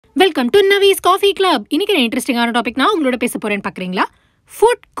Welcome to Navi's coffee club. இன்னைக்கு இன்ட்ரெஸ்டிங்கான topic நான் உங்களோட பேச போறேன்னு பாக்குறீங்களா?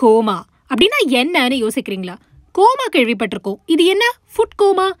 ஃபுட் கோமா அப்படின்னா என்னன்னு யோசிக்கிறீங்களா? கோமா கேள்விப்பட்டிருக்கோம். இது என்ன food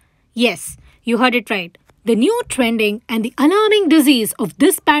coma? S, you heard it right. The new trending and the alarming disease of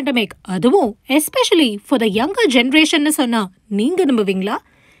this pandemic, அதுவும் especially for the younger generation னு சொன்னா நீங்க நம்புவீங்களா?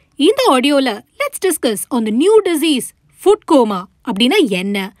 இந்த ஆடியோல let's discuss on the new disease food coma. அப்படின்னா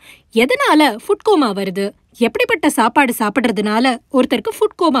என்ன, எதனால ஃபுட் கோமா வருது, எப்படிப்பட்ட சாப்பாடு சாப்பிட்றதுனால ஒருத்தருக்கு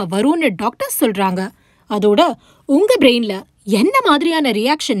ஃபுட் கோமா வரும்னு டாக்டர்ஸ் சொல்றாங்க, அதோட உங்க பிரெயின்ல என்ன மாதிரியான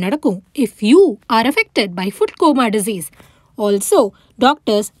ரியாக்ஷன் நடக்கும் if you are affected by food coma disease. Also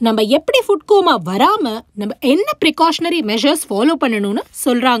doctors நம்ம எப்படி ஃபுட் கோமா வராம நம்ம என்ன ப்ரிகாஷனரி மெஷர்ஸ் ஃபாலோ பண்ணணும்னு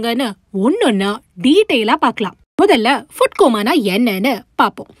சொல்றாங்கன்னு ஒன்னொன்னா டீட்டெயிலா பார்க்கலாம். முதல்ல ஃபுட் கோமானா என்னன்னு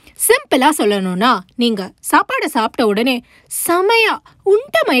பார்ப்போம். சிம்பிளா சொல்லணும்னா, நீங்க சாப்பாடு சாப்பிட்ட உடனே செமையா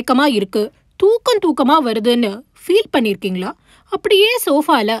உண்ட மயக்கமா இருக்கு, தூக்கமா வருதுன்னு ஃபீல் பண்ணிருக்கீங்களா? அப்படியே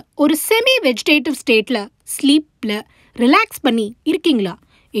சோஃபால ஒரு செமி வெஜிடேட்டிவ் ஸ்டேட்ல ஸ்லீப்ல ரிலாக்ஸ் பண்ணி இருக்கீங்களா?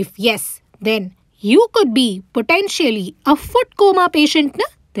 If S, then you could be potentially a food coma patient னு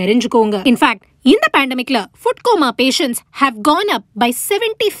தெரிஞ்சுக்கோங்க. இன்ஃபேக்ட் இந்த பேண்டமிக்ல food coma patients have gone up by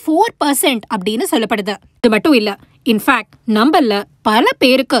 74% அப்படின்னு சொல்லப்படுது. இது மட்டும் இல்ல, இன்ஃபேக்ட் நம்மள பல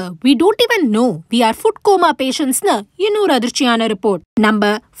பேருக்கு we don't even know we are food coma patients னு இன்னொரு அதிர்ச்சியான ரிப்போர்ட்.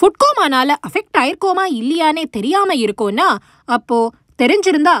 நம்ம ஃபுட் கோமானால அஃபெக்ட் ஆயிருக்கோமா இல்லையானே தெரியாம இருக்கோம்னா, அப்போ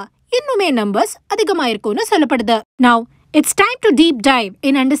தெரிஞ்சிருந்தா இன்னுமே நம்பர்ஸ் அதிகமா இருக்கும்னு சொல்லப்படுது. Now it's time to deep dive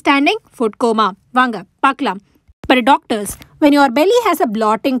in understanding food coma. வாங்க பார்க்கலாம். For doctors, when your belly has a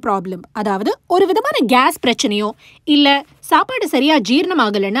bloating problem, அதாவது ஒரு விதமான கேஸ் பிரச்சனையோ இல்ல சாப்பாடு சரியா ஜீரணம்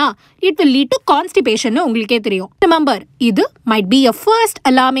ஆகலனா, it will lead to constipation னு உங்களுக்கே தெரியும். Remember, இது might be a first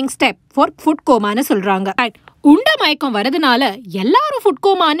alarming step for food coma னு சொல்றாங்க. உண்ட மயக்கம் வரதுனால எல்லாரும் ஃபுட்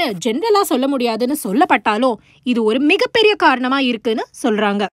கோமான்னு ஜெனரலா சொல்ல முடியாதுன்னு சொல்லப்பட்டாலும் இது ஒரு மிகப்பெரிய காரணமா இருக்குன்னு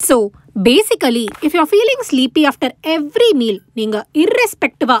சொல்றாங்க. So basically, if you're feeling sleepy after every meal, நீங்க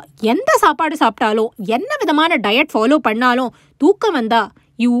irrespectively எந்த சாப்பாடு சாப்பிட்டாலும் என்ன விதமான டயட் ஃபாலோ பண்ணாலும் தூக்கம் வந்தா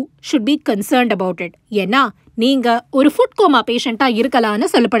you should be concerned about it. ஏன்னா நீங்க ஒரு ஃபுட் கோமா பேஷண்டா இருக்கலாம்னு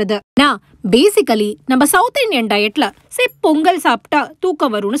சொல்லப்படுது. நான் பேசிக்கலி நம்ம சவுத் இந்தியன் டயட்ல பொங்கல் சாப்பிட்டா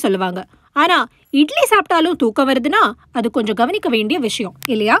தூக்கம் வரும்னு சொல்லுவாங்க. ஆனா இட்லி சாப்பிட்டாலும் தூக்கம் வருதுன்னா அது கொஞ்சம் கவனிக்க வேண்டிய விஷயம்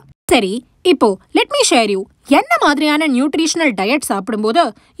இல்லையா? சரி, இப்போ லெட் மீ ஷேர் யூ என்ன மாதிரியான நியூட்ரிஷனல் டயட் சாப்பிடும்போது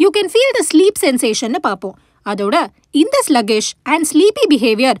you can feel the sleep sensation பார்ப்போம். அதோட இந்த ஸ்லகிஷ் அண்ட் ஸ்லீப்பி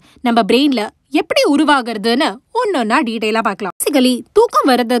பிஹேவியர் நம்ம பிரெயின்ல எப்படி உருவாகிறதுன்னு ஒன்னொன்னா டீடைலா பார்க்கலாம். பேசிக்கலி தூக்கம்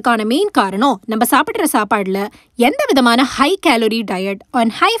வர்றதுக்கான மெயின் காரணம் நம்ம சாப்பிடுற சாப்பாடுல எந்த விதமான high calorie diet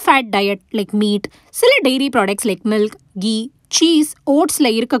and high fat diet like meet, சில dairy products like milk, key, cheese, ஓட்ஸ்ல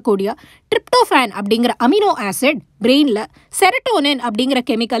இருக்கக்கூடிய ட்ரிப்டோஃபான் அப்படிங்கிற அமினோ ஆசிட் பிரெயின்ல செரட்டோனின் அப்படிங்கிற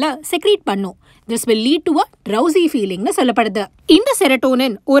கெமிக்கலை செக்ரீட் பண்ணும். This will lead to a drowsy feeling னு சொல்லப்படுது. இந்த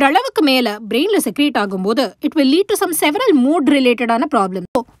செரட்டோனின் ஓரளவுக்கு மேல பிரெயின்ல செக்ரீட் ஆகும்போது it will lead to some several mood related-ஆன problem.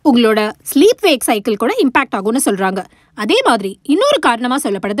 உங்களோட ஸ்லீப் வேக் சைக்கிள் கூட இம்பாக்ட் ஆகும்னு சொல்றாங்க. அதே மாதிரி இன்னொரு காரணமா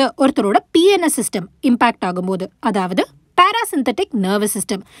சொல்லப்படுது ஒருத்தரோட PNS சிஸ்டம் இம்பாக்ட் ஆகும்போது, அதாவது பாராசிந்தட்டிக் நர்வஸ்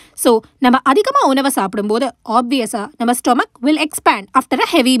சிஸ்டம். ஸோ நம்ம அதிகமாக உணவை சாப்பிடும்போது ஆப்வியஸா நம்ம stomach will expand after a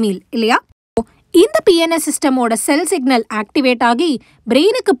heavy meal இல்லையா? இந்த PNS சிஸ்டமோட செல் சிக்னல் ஆக்டிவேட் ஆகி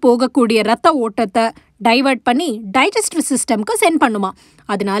பிரெயினுக்கு போகக்கூடிய ரத்த ஓட்டத்தை டைவர்ட் பண்ணி டைஜஸ்டிவ் சிஸ்டம்க்கு சென்ட் பண்ணுமா.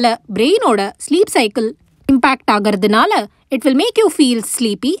 அதனால பிரெயினோட ஸ்லீப் சைக்கிள் இம்பாக்ட் ஆகிறதுனால it will make you feel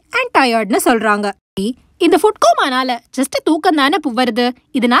sleepy and டயர்ட்னு சொல்றாங்க. இந்த ஃபுட் கோமானால ஜஸ்ட் தூக்கம் தானே வருது,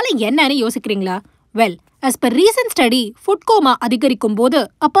 இதனால என்னன்னு யோசிக்கிறீங்களா? Well, as per recent study, food coma அதிகரிக்கும் போது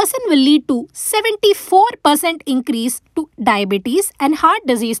a person will lead to 74% increase to diabetes and heart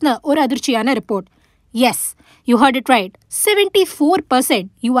disease னு ஒரு அதிர்ச்சியான report. Yes, you heard it right. 74%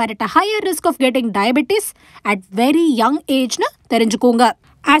 you are at a higher risk of getting diabetes at very young age னு தெரிஞ்சுக்கோங்க.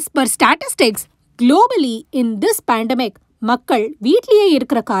 As per statistics, globally in this pandemic, மக்கள் வீட்லயே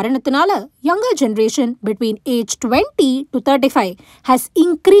இருக்கிற காரணத்தினால younger generation between age 20 to 35 has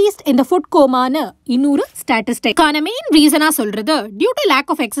increased in the food coma னு இன்னொரு statistic. Main ரீசனா சொல்றது due to lack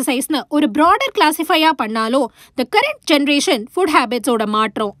of exercise னு ஒரு broader classify-ஆ பண்ணாலும் the current generation food habits ஓட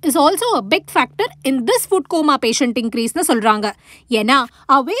மாற்றம் is also a big factor in this food coma patient increase னு சொல்றாங்க. ஏன்னா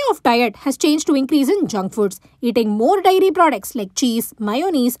our way of diet has changed to increase in junk foods, eating more dairy products like cheese,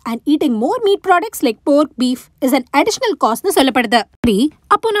 mayonnaise and eating more meat products like pork, beef is an additional cost னு சொல்லப்படுது.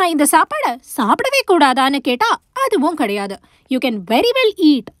 அப்போ நான் இந்த சாப்பாடை சாப்பிடவே கூடாதான்னு கேட்டா அதுவும் கிடையாது. You can very well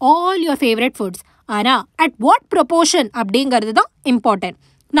eat all your favourite foods. ஆனா அட் வாட் ப்ரொபோர்ஷன் அப்படிங்கிறது தான் important.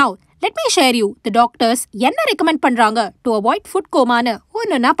 Now let me share you the doctors என்ன ரெக்கமெண்ட் பண்றாங்க டு அவாய்ட் ஃபுட் கோமான்னு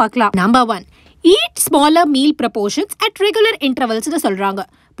ஒன்னுன்னா பார்க்கலாம். Number 1, eat smaller meal proportions at regular intervals னு சொல்றாங்க.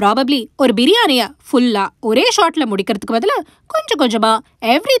 Probably ஒரு பிரியாணியை ஃபுல்லாக ஒரே ஷார்ட்டில் முடிக்கிறதுக்கு பதிலாக கொஞ்சம்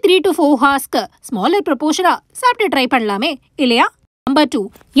கொஞ்சமாக எவ்ரி 3 to 4 ஹார்ஸ்க்கு ஸ்மாலர் ப்ரொபோர்ஷனாக சாப்பிட்டு ட்ரை பண்ணலாமே இல்லையா? நம்பர் 2,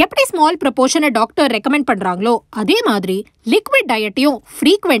 எப்படி ஸ்மால் ப்ரொபோர்ஷனை டாக்டர் ரெக்கமெண்ட் பண்ணுறாங்களோ அதே மாதிரி லிக்விட் டயட்டையும்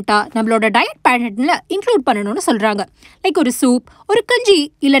ஃப்ரீக்வெண்ட்டாக நம்மளோட டயட் பேட்டர்னில் இன்க்ளூட் பண்ணணும்னு சொல்கிறாங்க. லைக் ஒரு சூப், ஒரு கஞ்சி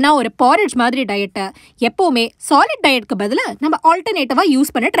இல்லைனா ஒரு பாரேஜ் மாதிரி டயட்டை எப்போவுமே சாலிட் டயட்க்கு பதிலாக நம்ம ஆல்டர்னேட்டிவாக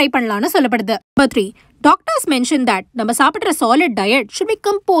யூஸ் பண்ண ட்ரை பண்ணலான்னு சொல்லப்படுது. நம்பர் 3, டாக்டர்ஸ் மென்ஷன் தட் நம்ம சாப்பிட்ற solid diet should be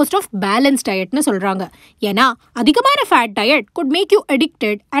composed of balance டயட்னு சொல்கிறாங்க. ஏன்னா அதிகமான fat diet good make you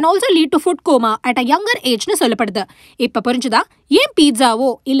addicted and also lead to food coma at a younger ஏஜ்னு சொல்லப்படுது. இப்போ புரிஞ்சுதா ஏன் பீட்சாவோ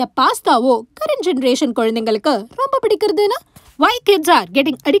இல்லை பாஸ்தாவோ கரண்ட் ஜென்ரேஷன் குழந்தைங்களுக்கு ரொம்ப பிடிக்கிறதுன்னு? Why kids are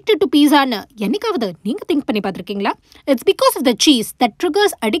getting addicted to pizza ன்னு என்னைக்காவது நீங்க திங்க் பண்ணி பார்த்துருக்கீங்களா? It's because of the cheese that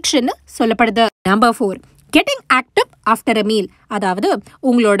triggers addiction சொல்லப்படுது. Number 4, getting active after a meal. அதாவது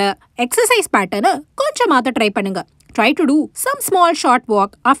உங்களோட எக்ஸசைஸ் பேட்டர்னை கொஞ்சம் மாற்ற ட்ரை பண்ணுங்க. Try to do some small short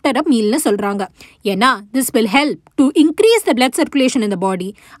walk after a meal னு சொல்றாங்க. ஏன்னா this will help to increase the blood circulation in the body.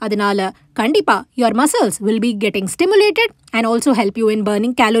 அதனால கண்டிப்பா your muscles will be getting stimulated and also help you in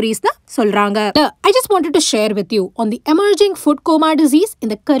burning calories னு சொல்றாங்க. I just wanted to share with you on the emerging food coma disease in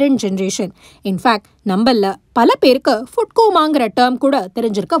the current generation. In fact, நம்மள பல பேருக்கு food கோமாங்கிற term கூட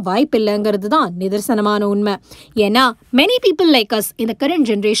தெரிஞ்சிருக்க வாய்ப்பு இல்லைங்கிறது தான் நிதர்சனமான உண்மை. ஏன்னா many people like us in the current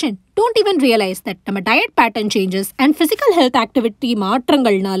generation don't even realize that நம்ம diet pattern changes and physical health activity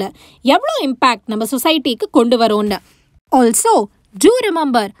மாற்றங்கள்னால எவ்வளோ இம்பாக்ட் நம்ம சொசைட்டிக்கு கொண்டு வரோம்னு. Also, do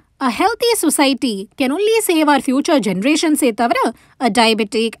remember, a healthy society can only save our future generations தவிர a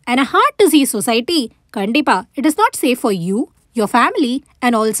diabetic and a heart disease society கண்டிப்பா it is not safe for you, your family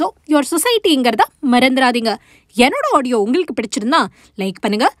and also your societyங்கிறத மறந்துடாதீங்க. என்னோட audio உங்களுக்கு பிடிச்சிருந்தா like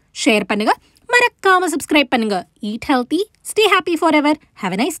பண்ணுங்க, share பண்ணுங்க, மறக்காம subscribe பண்ணுங்க. Eat healthy, stay happy forever.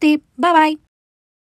 Have a nice day. Bye bye.